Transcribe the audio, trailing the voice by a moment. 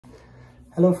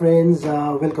Hello friends,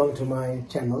 welcome to my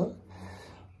channel.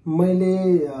 मैले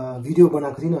video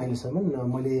बनाएको थिइनँ अहिलेसम्म.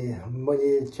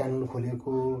 मैले च्यानल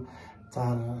खोलेको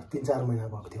 3-4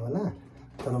 महिना भएको थियो होला.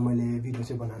 तर मैले भिडियो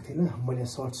चाहिँ बनाएको थिइनँ. मैले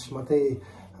सर्ट्स मात्रै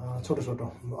छोटो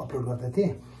अपलोड गर्दै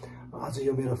थिएँ. आज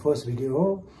यो मेरो फर्स्ट भिडियो हो.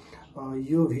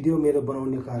 यो भिडियो मेरो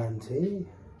बनाउने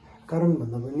कारण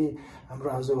भन्दा पनि हाम्रो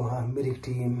आज Mirik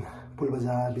team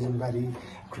Pulbazar Bijanbari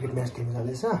cricket match खेल्न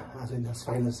जाँदैछ. आज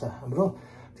फाइनल छ हाम्रो.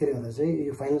 त्यसले गर्दा चाहिँ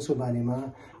यो फाइनल्सको बारेमा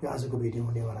यो आजको भिडियो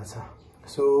हुनेवाला छ.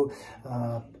 सो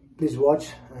प्लिज वाच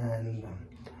एन्ड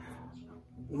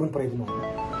मन पराइदिनु होला.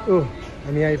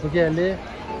 हामी आइपुग्यो अहिले.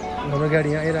 हाम्रो गाडी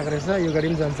यहाँ आइरहेको रहेछ. यो गाडी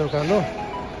पनि जान्छ उकालो.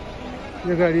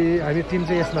 यो गाडी हामी टिम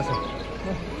चाहिँ यसमा छ.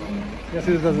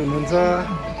 यसरी दाजु हुनुहुन्छ,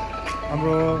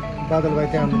 हाम्रो बादल भाइ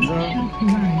त्यहाँ हुनुहुन्छ,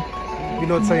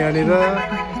 विनोद छ यहाँनिर,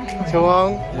 छेवाङ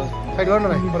साइड गर्नु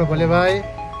भाइ, बडो भोले भाइ,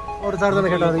 अरू 4जना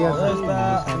केटाहरू यहाँ छ.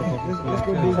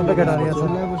 सबै केटाहरू यहाँ छ.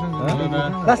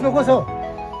 लास्टमा को छ?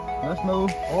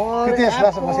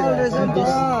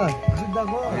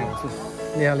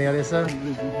 यहाँ रहेछ.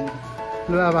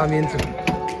 ल अब हामी हिँड्छौँ.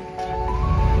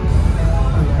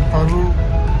 अरू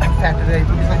फ्याक्ट्री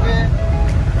आइपुगिसके.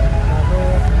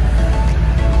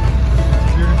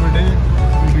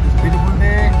 ब्युटिफुल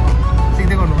डे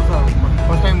सिक्दै गर्नुपर्छ.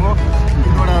 फर्स्ट टाइम हो,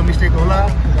 एउटा मिस्टेक होला,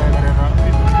 गरेर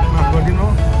माफ गरिदिनु.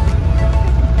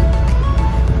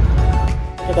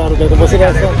 केटाहरू गएको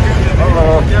बसिरहेको छ.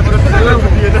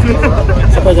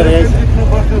 सबैजना यही छ.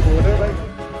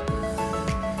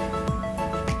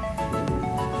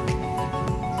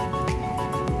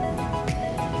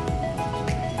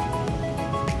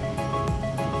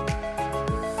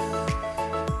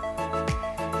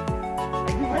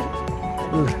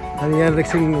 हामी यहाँ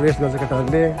एकछिन रेस्ट गर्छ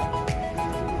केटाहरूले.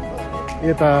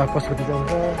 यता पशुपति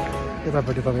जान्छ,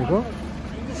 यतापट्टि तपाईँको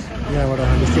यहाँबाट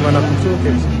हामी सिमाना पुग्छौँ.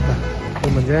 त्यो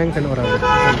मन्ज्याङ त्यहाँदेखि ओह्रालो.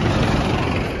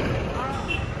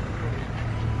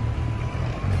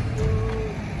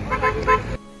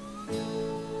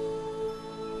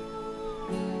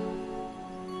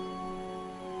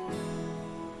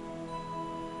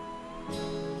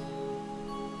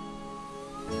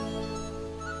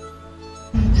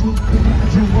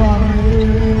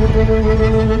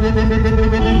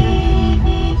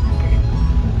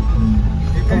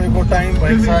 तपाईँको टाइम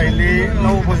भएको छ अहिले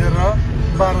 9:12.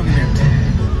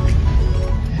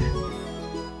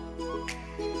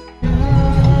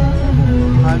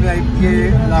 हामी आइपुगे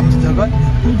लाप्च जगत.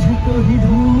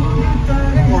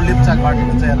 लेप्चा घाटी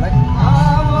भन्छ यसलाई.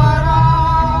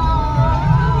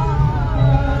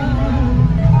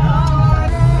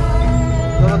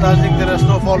 जब दार्जिलिङतिर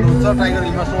स्नोफल हुन्छ, टाइगर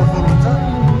हिलमा स्नोफल हुन्छ,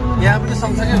 यहाँ पनि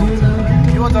सँगसँगै हुन्छ.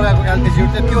 यो जग्गाको एल्टिट्युड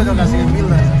चाहिँ त्यो जग्गासँग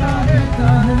मिल्दैन.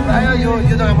 प्रायः यो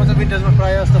जग्गामा चाहिँ विन्टर्समा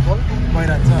प्रायः स्नोफल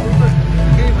भइरहन्छ.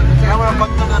 केही भन्नु यहाँबाट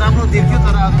कतिजना राम्रो देख्यो,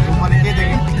 तर आज मैले के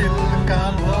देखेँ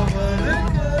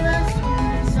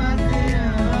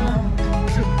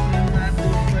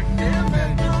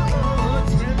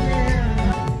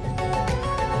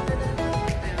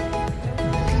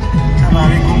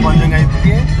भन्जङ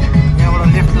आइपुगे. यहाँबाट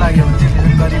लेफ्ट लाग्यो भने चाहिँ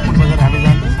बिजनबारी पुलबजार हामी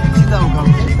जान्छ. सिधा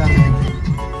उकालो दार्जिलिङ.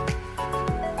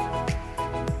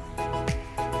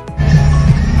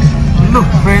 ल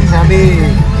फ्रेन्ड्स, हामी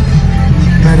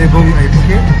म्यारेबुङ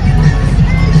आइपुगे.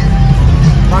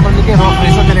 बाटो निकै रफ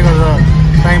रहेछ, त्यसले गर्दा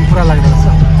टाइम पुरा लाग्दो रहेछ.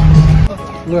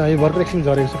 ल हामी भर्खर एकछिन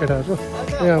झरेको छ केटाहरू.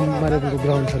 यहाँ म्यारेबुङको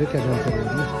ग्राउन्ड छ अरे, त्यहाँ जान्छ.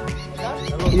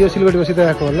 यो सिलगढीको सिधै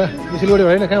आएको होला. यो सिलगढी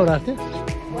होइन, कहाँबाट आएको थियो?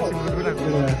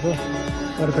 आएको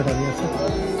अरू केटाहरू यहाँ छ.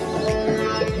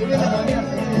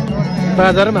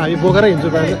 बाजारमा हामी बोकेर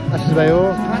हिँड्छौँ. बाजा आशिष भाइ हो.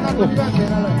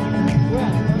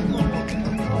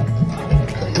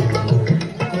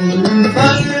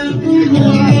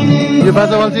 यो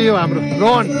बाजावाल चाहिँ यो हाम्रो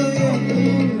रोहन.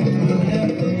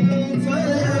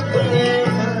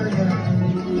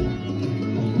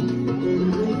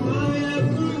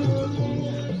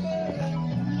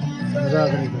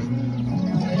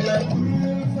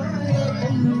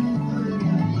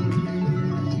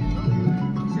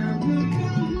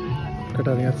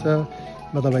 केटाहरू यहाँ छ.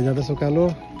 बादल भाइ जाँदैछ उकालो.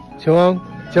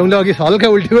 छेउले अघि हल्का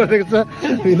उल्टी गरिदिएको छ.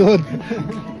 विनोद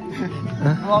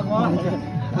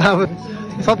अब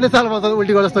सबले चाल पर्छ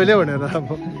उल्टी गर्छ तैँले भनेर. अब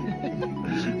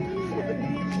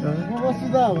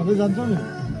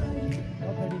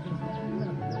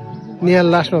निहाल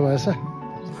लास्टमा भएछ.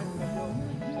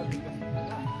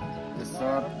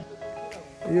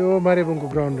 यो मारेबुङको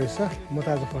ग्राउन्ड रहेछ. म त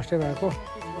आज फर्स्ट टाइम आएको.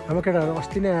 हाम्रो केटाहरू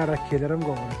अस्ति नै आएर खेलेर पनि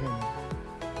गएको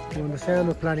रहेछ.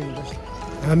 सानो प्लानिङ हुँदैछ.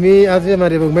 हामी आज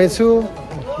मारेबुङमै छु.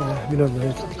 विनोद भाइ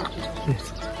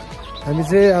हामी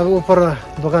चाहिँ अब उपर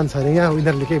दोकान छ अरे. यहाँ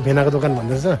उनीहरूले केही भेनाको दोकान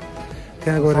भन्दैछ.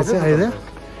 त्यहाँ गएर चाहिँ आइज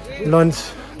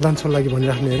लन्चको लागि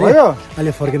भनिराख्ने अरे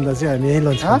अहिले फर्किँदा चाहिँ हामी यहीँ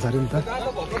लन्च खान्छ अरे नि त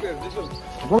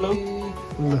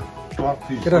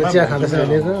केटाहरू चिया खाँदैछ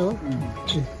अहिले हो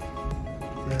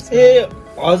ए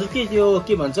हजुर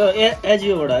के भन्छ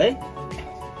एजियोबाट है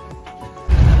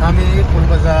हामी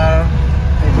पुलबजार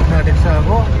पुग्न आँटेको छ अब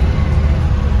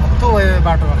कस्तो भयो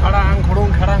बाटोमा खडाङ खुडुङ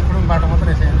बाटो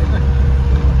मात्रै छ यहाँ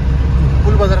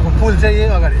पुलबजारको पुल चाहिँ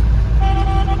यही अगाडि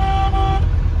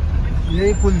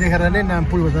यही पुल देखेर नै नाम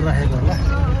पुलबजार राखेको होला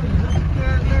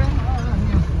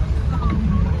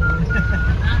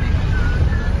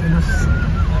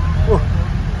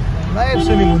लाइभ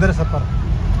स्विमिङ हुँदो रहेछ पर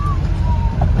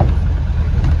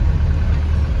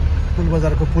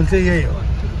पुलबजारको पुल चाहिँ यही हो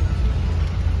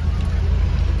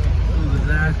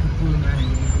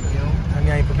हामी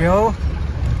आइपुग्यौ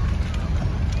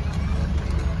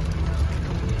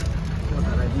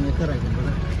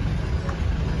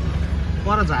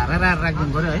पर झारेर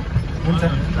राखिदिनु पर्यो है हुन्छ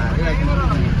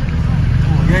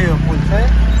यही हो पुल चाहिँ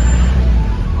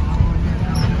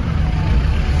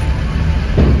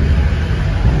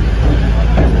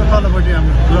तलपट्टि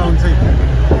हाम्रो ग्राउन्ड चाहिँ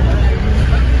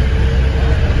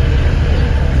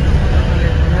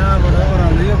यहाँबाट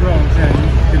ओह्रालो यो ग्राउन्ड चाहिँ हामी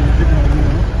खेल्नु चाहिँ पाउँदैन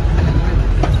हो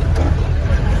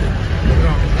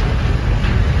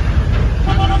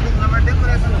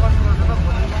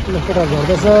केटा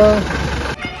झर्दैछ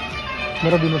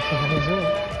मेरो विनोद खान्छ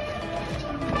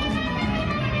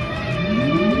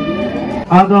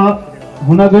आज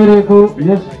हुन गइरहेको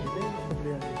यस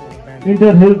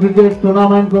इन्टर हिल क्रिकेट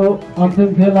टुर्नामेन्टको अन्तिम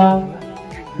खेला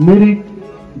मिरिक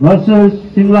भर्सेस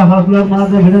सिङ्ला हस्लर माझ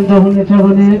भिडन्त हुनेछ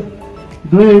भने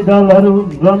दुई दलहरू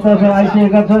ग्रन्थमा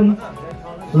आइसकेका छन्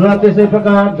र त्यसै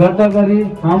प्रकार घट्टा गरी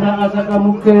हाम्रा आजका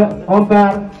मुख्य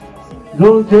अम्पायर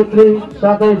जुन छेत्री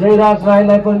साथै जयराज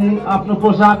राईलाई पनि आफ्नो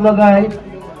पोसाक लगाए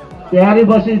तयारी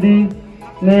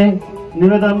बसिदिने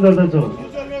निवेदन गर्दछु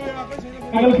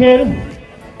खेल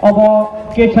अब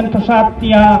के क्षण पश्चात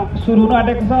यहाँ सुरु हुन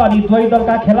आँटेको छ अनि दुवै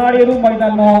दलका खेलाडीहरू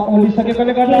मैदानमा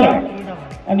ओर्लिसकेकोले गर्दा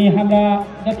अनि हाम्रा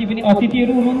जति पनि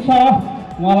अतिथिहरू हुनुहुन्छ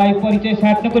उहाँलाई परिचय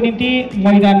साट्नको निम्ति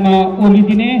मैदानमा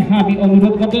ओर्लिदिने हामी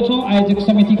अनुरोध गर्दछौँ आयोजक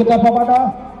समितिको तर्फबाट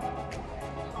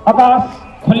आकाश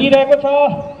खोलिरहेको छ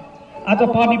आज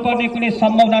पानी पर्ने कुनै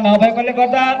सम्भावना नभएकोले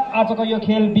गर्दा आजको यो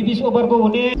खेल 20 ओभरको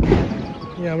हुने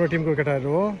यहाँ हाम्रो टिमको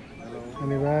केटाहरू हो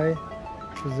अनि भाइ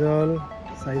सुजल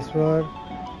साइश्वर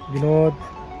विनोद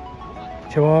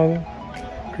छेवाङ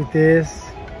कृतेश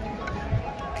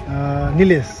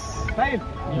निलेश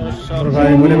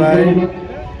भाइ मोले भाइ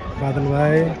बादल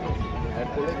भाइ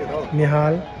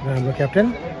निहाल र हाम्रो क्याप्टेन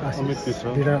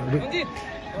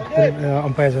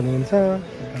अम्पायर हुनुहुन्छ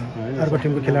अर्को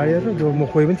टिमको खेलाडीहरू जो म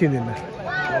कोही पनि चिन्दिनँ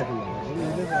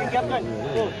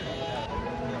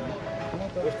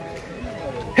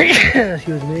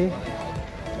एक्सक्युज मी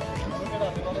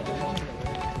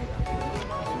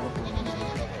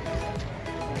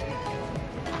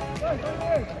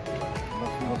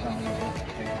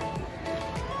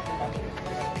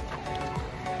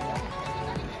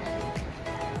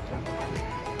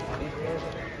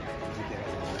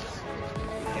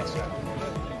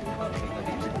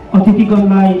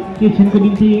अतिथिगणलाई के क्षणको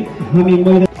निम्ति हामी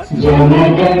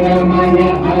जनगणमन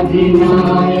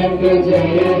अधिनायक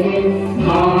जय हे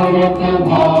भारत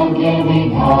भाग्य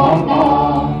विधाता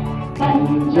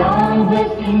पंजाब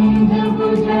सिंध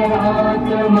गुजरात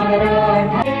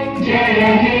मराठा जय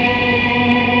हे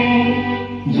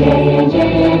जय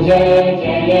जय जय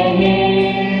जय हे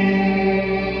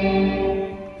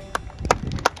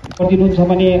गरिदिनुहुन्छ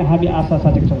भने हामी आशा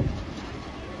साचेका छौँ।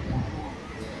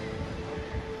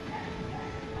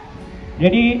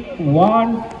 Ready? 1,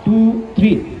 2,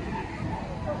 3.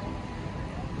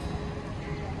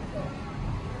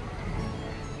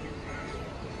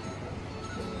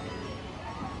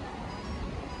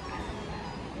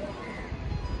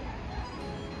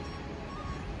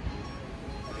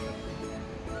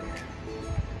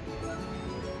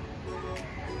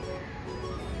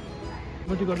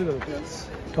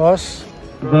 Toss.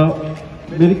 The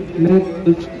Mirik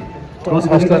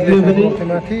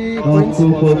माथि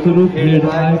फलस्वरूप रेड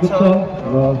आएको छ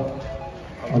र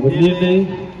अब निर्णय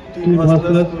टिम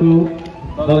हस्लर्सको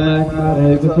दलनायकमा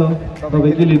रहेको छ।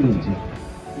 तपाईँ के लिनुहुन्छ?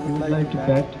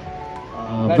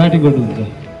 ब्याटिङ गर्नुहुन्छ।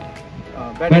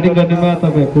 ब्याटिङ गर्नेमा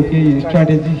तपाईँहरूको केही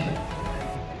स्ट्राटेजी?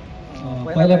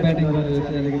 पहिला ब्याटिङ गरेर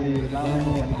चाहिँ अलिकति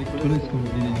लामो ठुलो स्कोर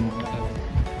दिने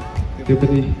त्यो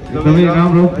पनि एकदमै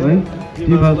राम्रो है।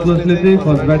 टिम हस्लर्सले चाहिँ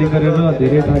फर्स्ट ब्याटिङ गरेर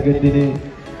धेरै टार्गेट दिने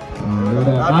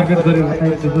एउटा टार्गेट गरेर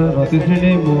राखेको छ र त्यसरी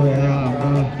नै म यहाँ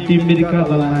टिम मिरिकका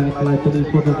दलनायकलाई पनि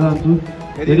सोध्न चाहन्छु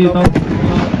यदि तपाईँ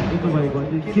भएको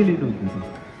भने के लिनुहुन्छ?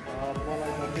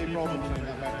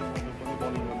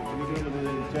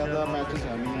 ज्यादा म्याचेस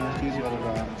हामी यहाँ फेस गरेर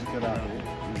जितेर आएको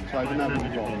so I don't have any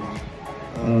problem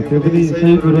त्यो पनि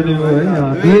सही कुरो नै हो है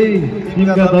दुवै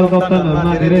टिमका दल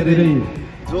कप्तानहरुमा धेरै धेरै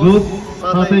जोश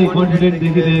साथै कन्फिडेन्ट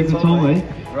देखिरहेको छौं है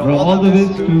र all the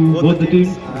best to both the team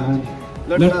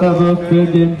let's have a fair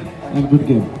game and good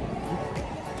game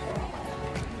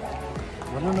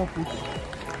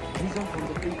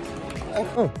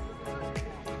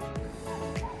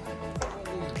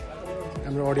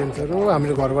हाम्रो अडियन्सहरु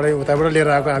हाम्रो घरबाट उताबाट लिएर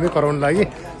आएको हामी कराउन लागि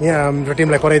यहाँ हाम्रो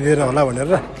टिमलाई कराइदिएर होला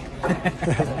भनेर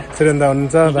सुरेन्द्र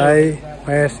हुनुहुन्छ भाइ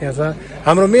महेश यहाँ छ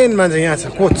हाम्रो मेन मान्छे यहाँ छ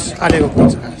कोच आलेको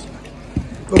कोच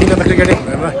उभिन्छ त क्रिकेटिङ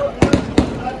भनेर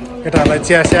केटाहरूलाई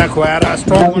चिया स्या खुवाएर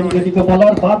स्ट्रङ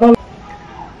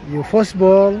यो फर्स्ट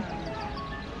बल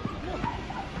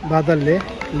बादलले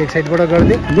लेग साइडबाट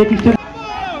गरिदिए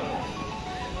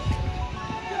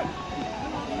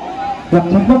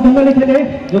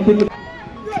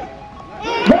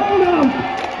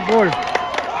गोल्ड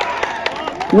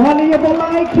उहाँले यो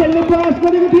बललाई खेल्ने प्रयास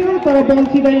गरेको थियो तर बल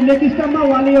सिधै लेग स्टम्पमा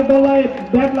उहाँले यो बललाई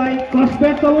ब्याटलाई क्रस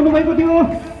ब्याट चलाउनु भएको थियो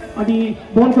अनि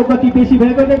बलको गति बेसी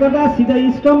भएकोले गर्दा सिधै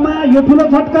स्टम्पमा यो ठुलो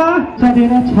झट्का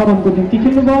साथेर 6 रनको निम्ति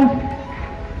खेल्नुभयो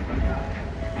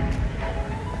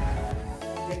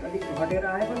घटेर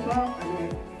आएको छ अनि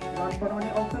रन बनाउने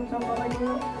अवसर छ तपाईको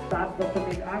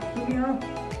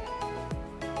 7.80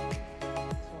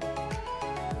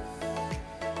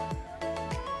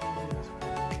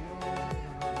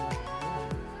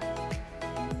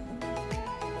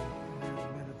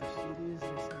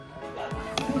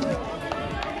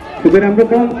 खुबै राम्रो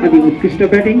काम अनि उत्कृष्ट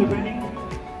ब्याटिङ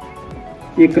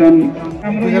एक रन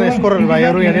दुईजना स्कोरर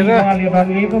भाइहरु यहाँनिर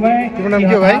तिम्रो नाम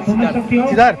के हो भाइ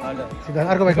सिद्धार्थ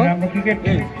अर्को भाइको राम्रो क्रिकेट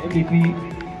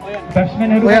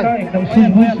ब्याट्सम्यानहरुबाट एकदम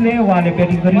सुझबुझले उहाँले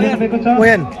ब्याटिङ गरिरहेको भएको छ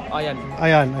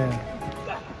अयान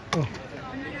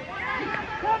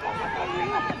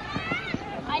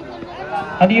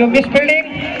अनि यो मिस फिल्डिङ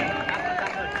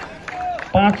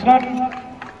 5 रन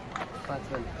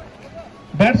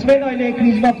ब्याट्सम्यान अहिले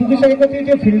क्रिजमा पुगिसकेको थियो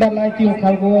त्यो फिल्डरलाई त्यो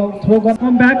खालको थ्रो गर्न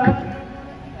ब्याक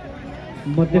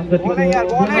मध्यम गतिको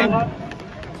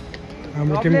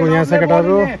हाम्रो टिमको यहाँ छ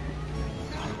केटाहरु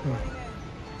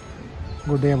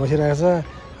गुड यहाँ बसिरहेको छ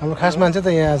हाम्रो खास मान्छे त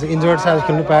यहाँ छ इन्जर्ड छ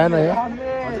खेल्नु पाएन यो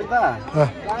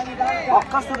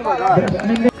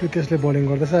त्यसले बलिङ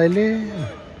गर्दैछ अहिले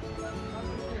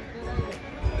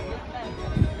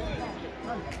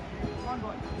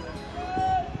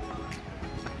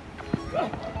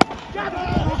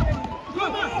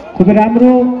खुबै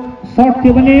राम्रो शट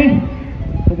थियो भने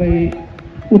खुबै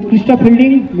उत्कृष्ट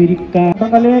फिल्डिङ मिरिकका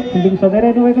सँगले फिल्डिङ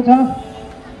सजाइरहनु भएको छ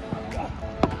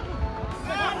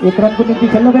एक रनको निम्ति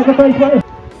खेल्नु भएको छ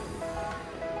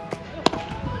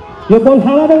यो बल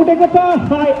हावामा उठेको छ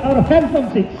हाई और ह्यान्डसम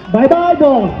सिक्स बाइ बाइ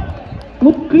बल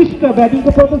उत्कृष्ट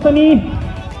ब्याटिङको प्रदर्शनी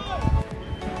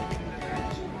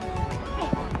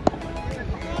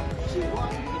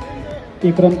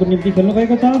एक रनको निम्ति खेल्नु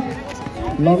भएको छ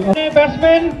लङ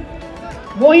ब्याट्सम्यान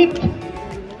मोहित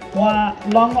उहाँ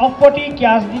लङ अफपट्टि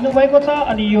क्याच दिनुभएको छ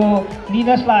अनि यो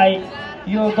निनसलाई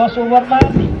यो 10 ओभरमा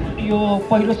यो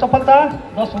पहिलो सफलता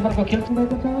 10 ओभरको खेल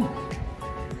भएको छ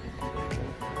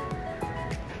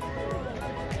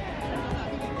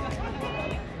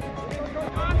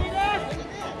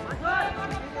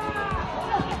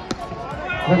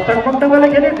कम्फर्टेबल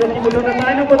खेले जति बोल्न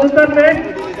चाहेन पदुत्तरले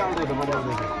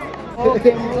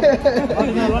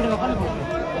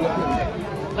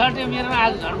मेरोमा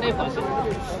आज झन्डै फस्यो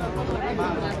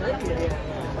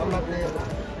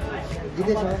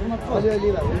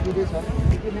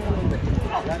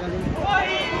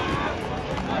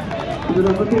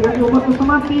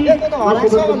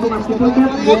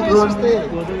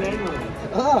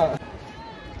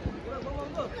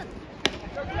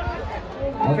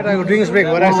केटाको ड्रिङ्क्स ब्रेक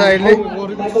भइरहेको छ अहिले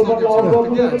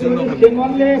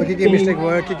के मिस्टेक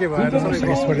भयो के भएर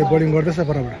यसबाट बलिङ गर्दैछ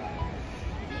बराबर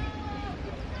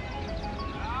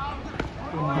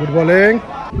गुड बलिङ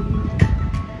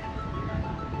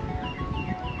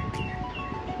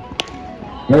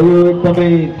यो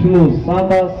एकदमै ठुलो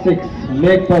शानदार 6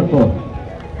 लेग पर 4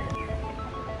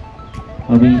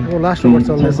 अनि लास्ट ओभर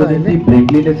चल्दैछ अहिले ब्रेक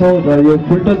लिनेछौँ र यो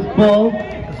फुलटच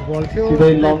बल थियो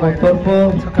सिधै लङ तर्फ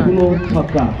ठुलो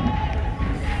छक्का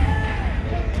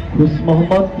खुश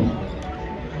मोहम्मद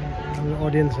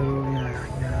अडियन्सहरु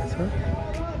यहाँ छ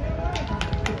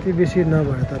त्यति बेसी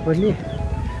नभए तापनि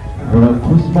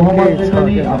खुश मोहम्मदले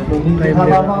पनि आफ्नो निजी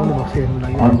खातामा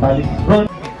 48 run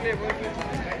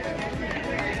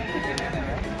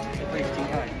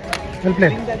Well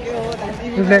played.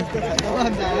 Well played.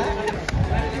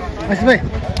 Asif bhai,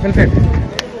 well played.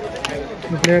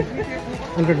 Well played.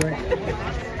 Well played bhai.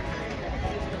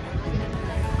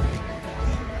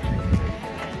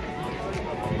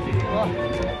 Sujal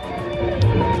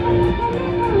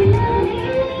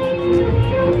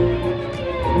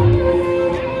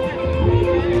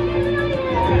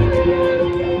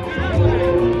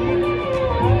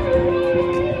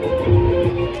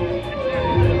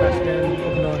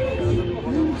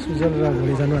र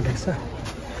भोलि जानु आँटेको छ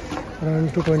अराउन्ड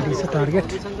 220 छ टार्गेट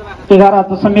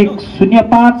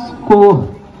 11.05 को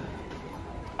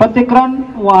प्रत्येक रन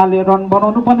उहाँले रन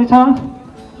बनाउनु पर्नेछ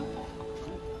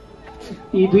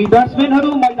यी दुई ब्याट्सम्यानहरू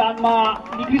मैदानमा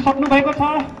निक्लिसक्नु भएको छ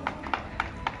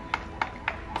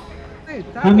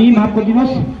हामी माफ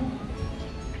गरिदिनुहोस्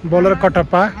बलर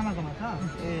कटप्पा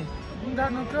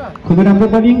खुबै राम्रो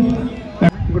बलिङ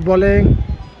गुड बलिङ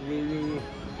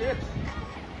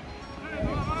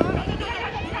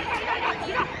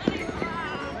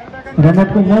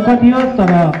रनआउटको मौका दियो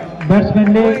तर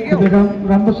ब्याट्सम्यानले खुबै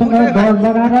राम्रोसँग दौड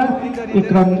लगाएर एक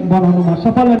रन बनाउनुमा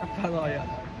सफल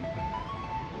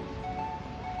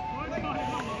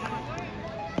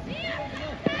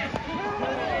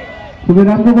खुबै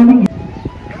राम्रो bowling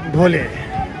Bhole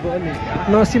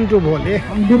Nasim to Bhole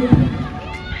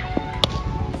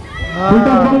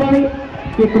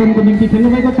एक रनको निम्ति खेल्नु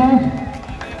भएको छ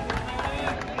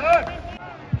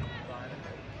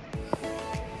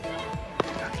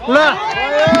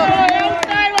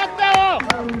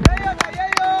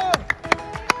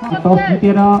टस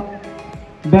जितेर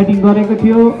ब्याटिङ गरेको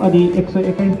थियो अनि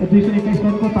 221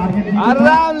 रनको टार्गेट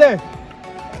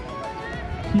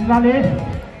सिङ्गाले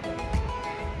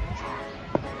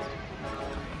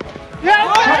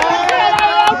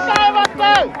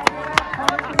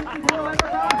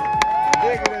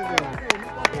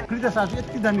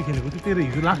यति दामी खेलेको थियो तेरो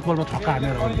हिजो लास्ट बलमा छक्का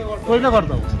हानेर तैँले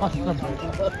गर्दा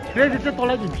क्रेडिट चाहिँ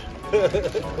तँलाई दिन्छु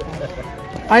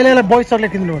अहिले बोइस सरले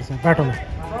किन्नुपर्छ बाटोमा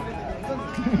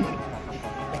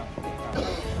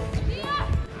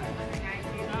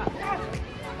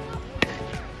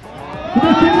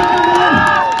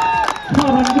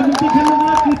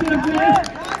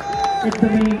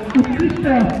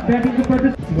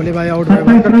भोलि भाइ आउट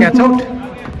भयो क्याच आउट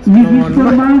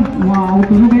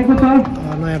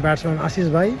नयाँ ब्याट्सम्यान आशिष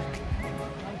भाइ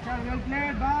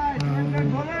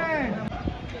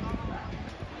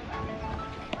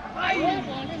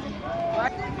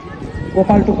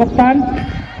गोपाल टु कप्तान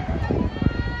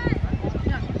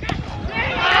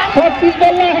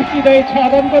सिधै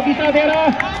 6 रनको दिशा दिएर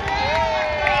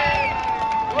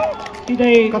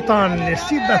सिधै कप्तानले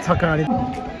सिधा छक्का हाने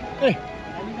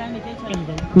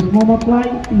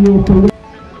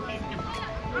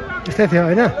त्यस्तै थियो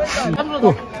होइन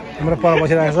हाम्रो पर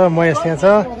बसिरहेको छ महेश त्यहाँ छ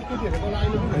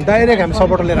डाइरेक्ट हामी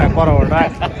सपोर्टर लिएर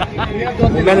परबाट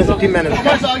म्यानेजर टिम म्यानेजर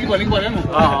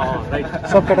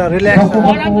सब केटा रिल्याक्स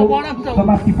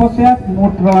समाप्ति पश्चात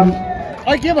मोट रन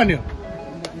के भन्यो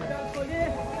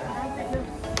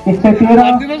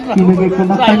 113 किलोको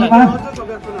नक्साइमा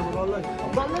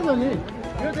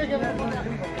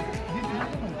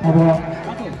अब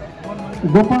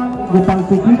गोपाल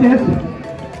टु क्रिकेट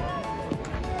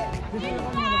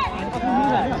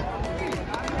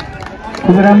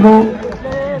खुबै राम्रो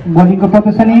बलिङको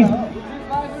प्रदर्शनी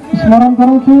स्मरण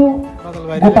गराउँछु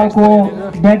गोपालको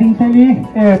ब्याटिङ शैली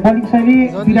बलिङ शैली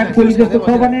विराट कोहली जस्तो छ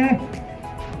भने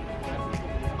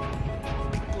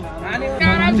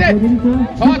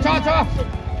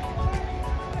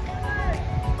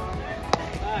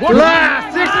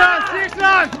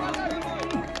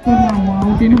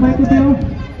दिनुभएको थियो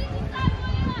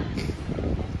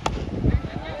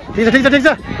ठिक छ ठिक छ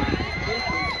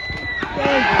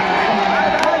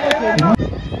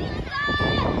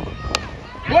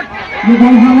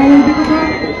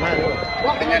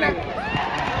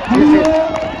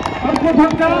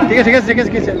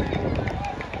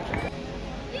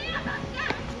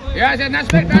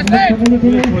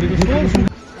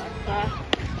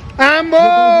आम्बो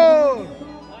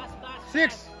 6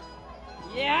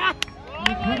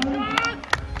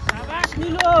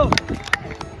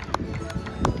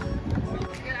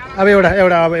 अब एउटा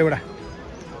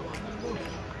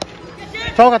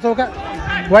चौका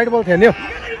वाइट बल थियो नि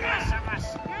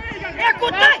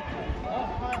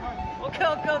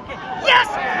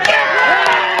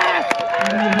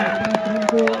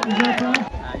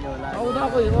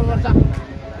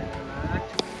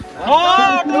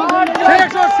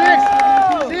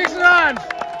Six runs.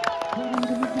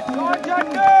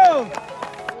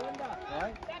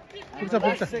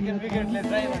 Second wicket let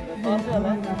drive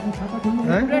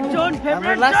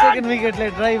and last second wicket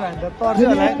let drive and torch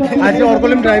होला आज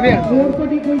अर्कोले पनि ड्राइभ है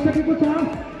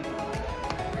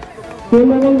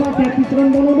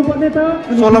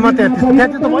 16 मा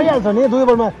 33 त भइहाल्छ नि दुई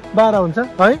बलमा 12 हुन्छ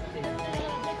है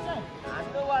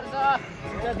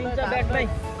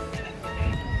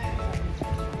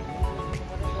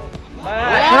अब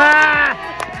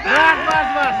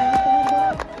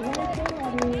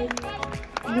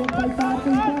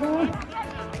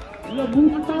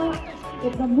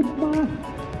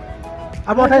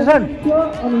 28 रन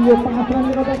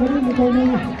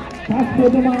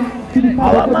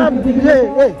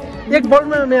एक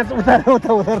बलमा म्याच उता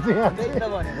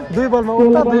दुई बलमा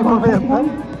उता दुई बलमा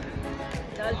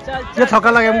यो छक्का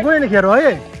लाग्यो भने गयो नि खेर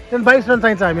है त्यहाँदेखि 22 रन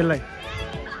चाहिन्छ हामीलाई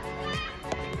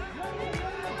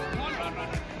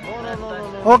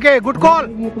ओके गुड कल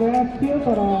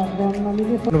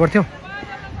पर्थ्यो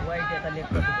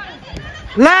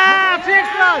ला 6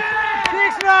 रन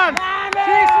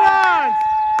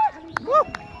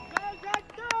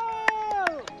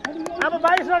अब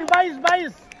 22 रन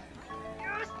 22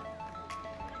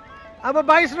 अब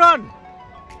 22 रन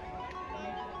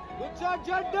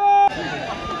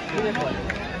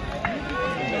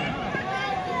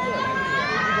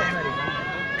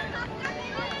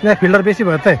यहाँ फिल्डर बेसी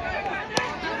भयो त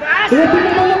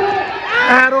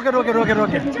रोके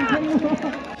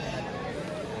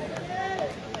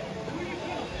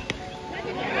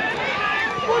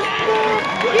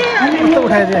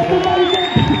उठाइदिए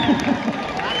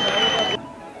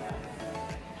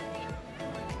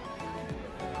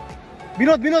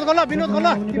विनोद गल्ल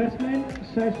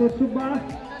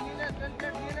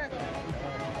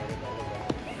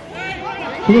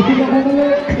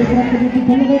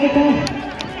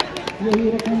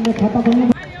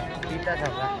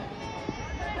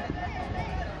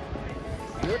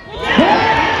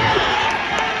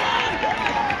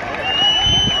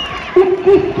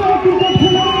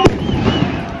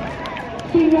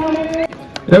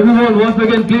Everyone, once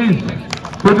again, please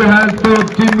put your hands for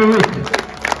Team Mirik.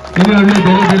 यिनीहरूले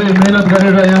धेरै मेहनत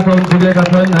गरेर यहाँसम्म पुगेका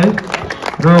छन् है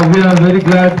र वी आर भेरी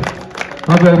ग्ल्याड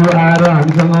तपाईँहरू आएर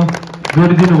हामीसँग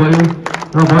जोडिदिनु भयो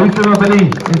र भविष्यमा पनि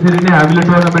यसरी नै हामीले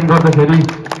टुर्नामेन्ट गर्दाखेरि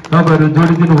तपाईँहरू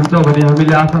जोडिदिनुहुन्छ भन्ने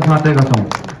हामीले आशा साटेका छौँ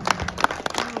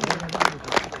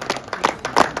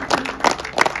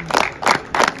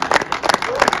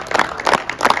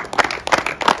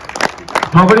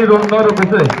Nobody noroku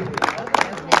say.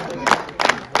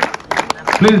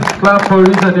 Please clap for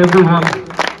each and everyone.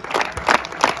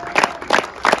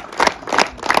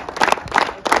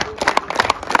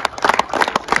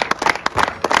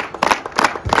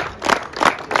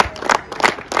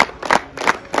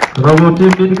 Rabo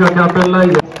team Mirik का क्याप्टनलाई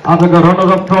आजको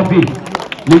रनर अफ ट्रफी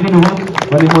लिदिनुहोस्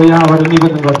भनी म यहाँबाट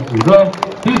निवेदन गर्छु र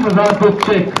 30,000 को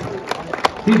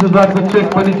चेक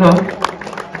पनि छ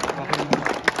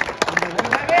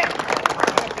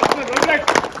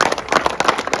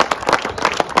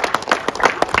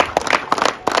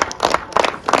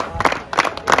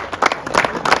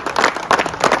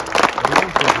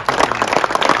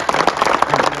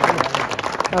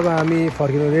अब हामी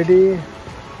फर्किनु रेडी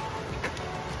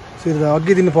सिधा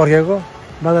अघि दिन फर्केको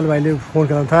बादल भाइले फोन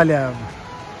गर्न थाल्यो हामी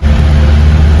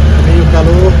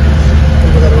उकालो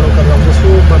पुलबजारबाट उकालो आउँदैछु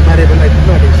बारे पनि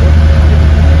आइपुग्नु आँटेको छ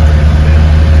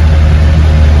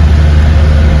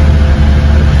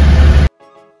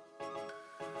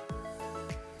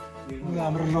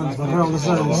हाम्रो लन्च भएर आउँदैछ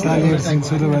स्थानीय सिन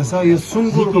सुरु भएछ यो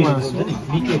सुँगुरको मासु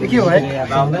के हो है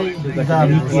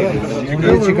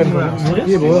चिकन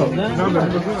के भयो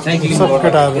सब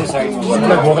केटाहरू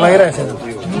भोक लागिरहेको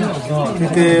छ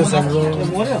नितेश हाम्रो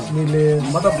निलेश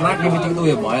मतलब लाग्ने बित्तिकै त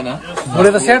उयो भएन भोलि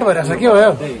त सेट भइरहेको छ के हो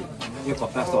यो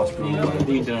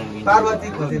पार्वती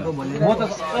खोजेको भने म त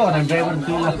ड्राइभर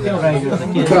 2 लाख थियो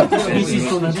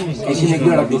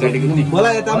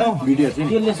मलाई यता म भिडियो चाहिँ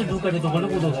त्यसले चाहिँ ढुकाटे दोकान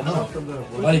कुदाउँदैन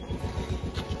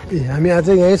ए हामी आज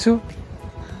यहीँ छु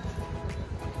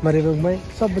मारेबुङमै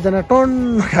सबैजना टन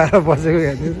खाएर बसेको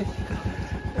हेर्नु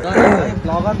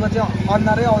ब्लगरमा चाहिँ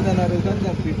अन्नारै आउँदैन रहेछ नि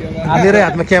त्यहाँ भिडियोमा मेरै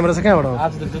हातमा क्यामेरा छ कहाँबाट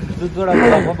आज त दुधवटा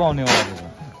ब्लगमा पाउने हो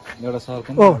एउटा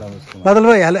सर्कल ओ बादल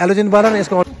भाइ हालोजिन बाह्र न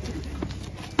यसको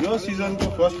यो सिजनको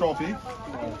फर्स्ट ट्रफी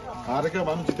हारेकै भए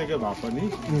पनि जितेकै भए पनि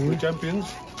च्याम्पियन्स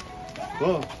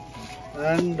हो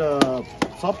एन्ड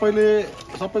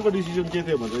सबैको डिसिजन के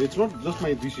थियो भन्छ it's not just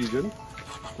my decision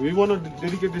we want to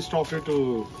dedicate this trophy to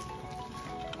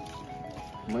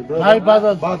my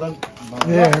brother बादल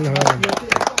ए हैन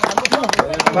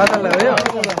बादल हो यो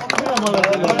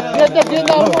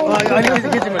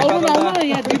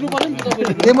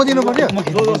डेमो दिनु पर्यो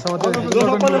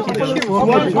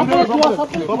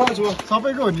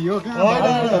सबैको हो नि यो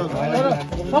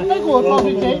सबैको हो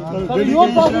ट्रफी चाहिँ तर यो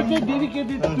ट्रफी चाहिँ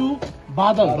डेडिकेटेड टु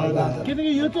बादल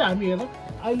किनकि यो चाहिँ हामी हेर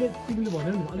अहिले तिमीले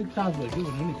भन्यो नि अलिक चार्ज भयो कि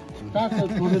भन्यो नि चार्ज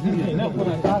छोड्दै तिमी होइन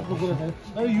कुरा चार्जको कुरा छैन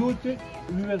तर यो चाहिँ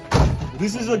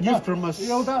This is a gift from us,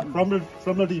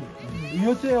 from the team.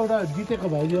 यो चाहिँ एउटा जितेको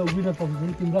भए यो विनर ट्रफी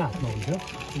पनि तिम्रो हातमा हुन्छ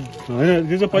होइन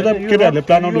यो चाहिँ पहिला केटाहरूले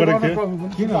प्लान आउट गरेको थियो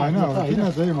किन होइन किन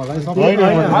चाहिँ मलाई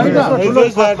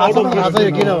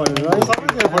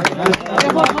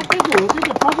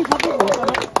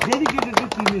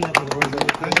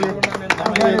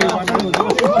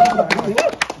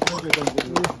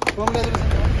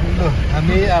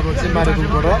हामी अब चाहिँ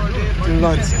मारेबुङबाट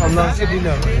लन्च चाहिँ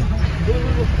डिनर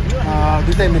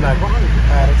दुइटै मिलाएको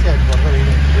आएर चाहिँ हामी भर्खर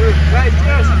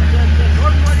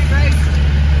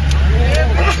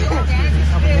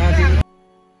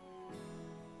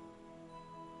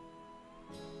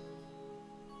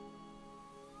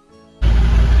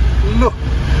लु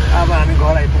अब हामी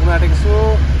घर आइपुग्न आँटेको छु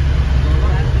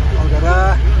घर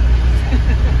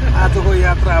आजको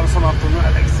यात्रा अब समाप्त हुन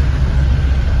आँटेको छ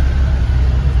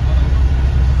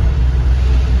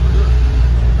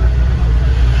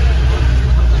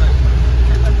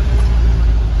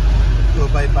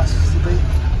बाइपास सिधै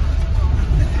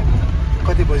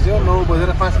कति बज्यो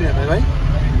 9:05 है भाइ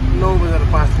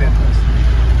 9:05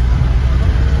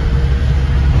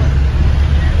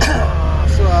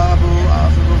 सो अब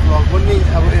आजको भ्लग पनि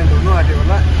अब एन्ड हुनु आँट्यो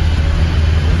होला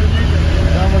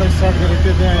जहाँबाट स्टार्ट गरेको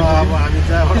थियो त्यहाँ अब हामी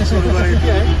जहाँबाट सुरु गरेको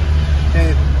थियो है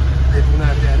त्यहीँ आइपुग्न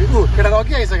आँट्यो हामी केटाको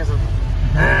अघि आइसकेको छ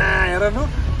हेर न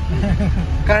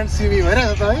कान्ट सिमी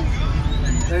भइरहेछ त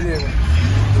है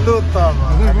लु त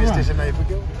हामी स्टेसन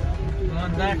आइपुग्यो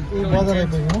बजार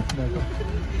आइपुग्यो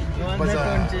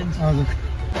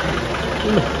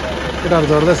केटाहरू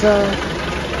झर्दैछ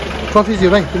ट्रफी थियो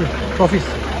भाइ तिमी ट्रफी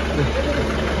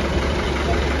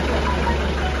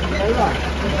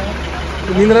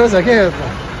निन्द्रामै छ क्या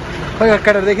खै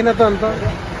केटाहरू देखिन त अन्त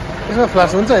यसमा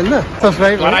फ्लास हुन्छ होइन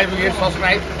सब्सक्राइब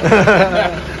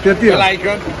त्यति हो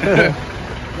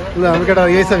ल हाम्रो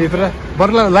केटाहरू यही छ भित्र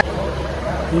बर्ला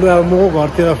लु अब म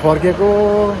घरतिर फर्केको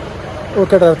ओ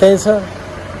केटाहरू त्यहीँ छ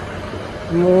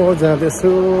म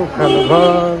जाँदैछु खानु घर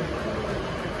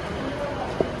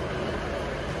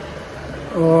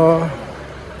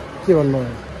के भन्नु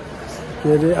के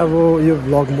अरे अब यो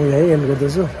भ्लग म यहीँ एन्ड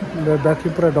गर्दैछु मेरो ब्याट्री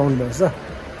पुरा डाउन भएछ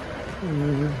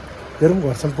हेरौँ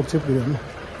घरसम्म पुग्छु पुग्दैन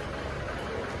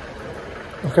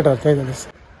केटाहरू त्यहीँ जाँदैछ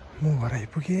म घर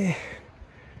आइपुगेँ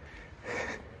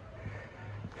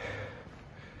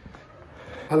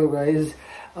हेलो गाइज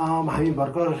हामी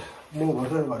भर्खर म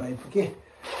भर्खर घर आइपुगेँ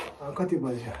कति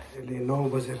बज्यो अहिले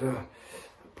 9:15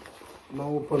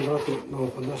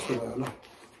 जस्तो भयो होला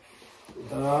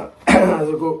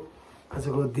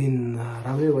आजको दिन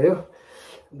राम्रै भयो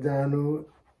जानु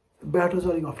बाटो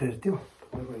चाहिँ अलिक अप्ठ्यारो थियो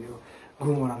तपाईँको यो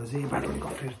घुमबाट चाहिँ बाटो अलिक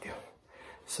अप्ठ्यारो थियो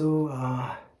सो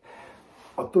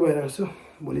हत्तु भइरहेको छु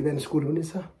भोलि बिहान स्कुल पनि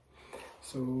छ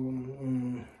सो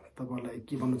तपाईँहरूलाई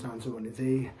के भन्नु चाहन्छु भने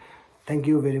चाहिँ thank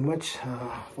you very much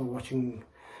for watching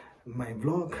my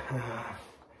vlog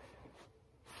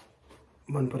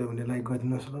मन पऱ्यो भने लाइक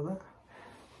गरिदिनुहोस् होला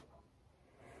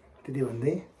त्यति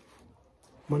भन्दै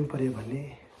मन पऱ्यो भने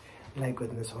लाइक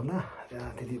गरिदिनुहोस् होला र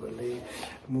त्यति भन्दै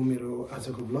म मेरो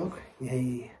आजको भ्लग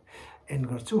यहीँ एन्ड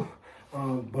गर्छु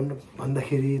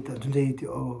भन्दाखेरि त जुन चाहिँ त्यो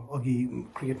अघि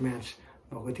क्रिकेट म्याच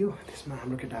भएको थियो त्यसमा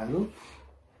हाम्रो केटाहरू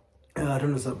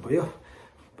रनर्स अप भयो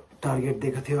टार्गेट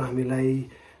दिएको थियो हामीलाई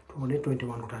 21 को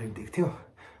टार्गेट दिएको थियो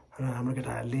र हाम्रो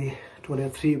केटाहरूले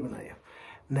 23 बनायो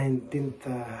 19th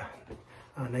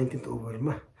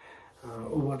ओभरमा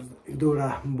ओभर एक दुईवटा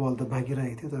बल त बाँकी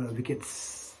रहेको थियो तर विकेट्स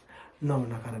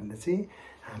नहुनको कारणले चाहिँ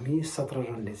हामी 17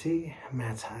 रनले चाहिँ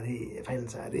म्याच हारे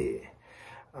फाइनल्स हारे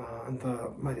अन्त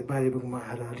बारीबुङमा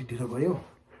आएर अलिक ढिलो भयो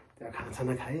त्यहाँ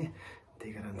खानासाना खाएँ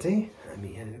त्यही कारण चाहिँ हामी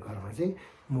यहाँनिर घरमा चाहिँ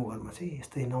म घरमा चाहिँ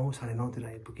यस्तै 9 साढे 9तिर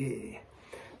आइपुगेँ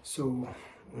सो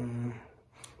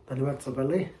धन्यवाद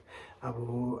सबैलाई अब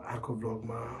अर्को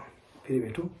ब्लगमा फेरि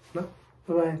भेटौँ ल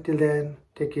by till then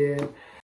take care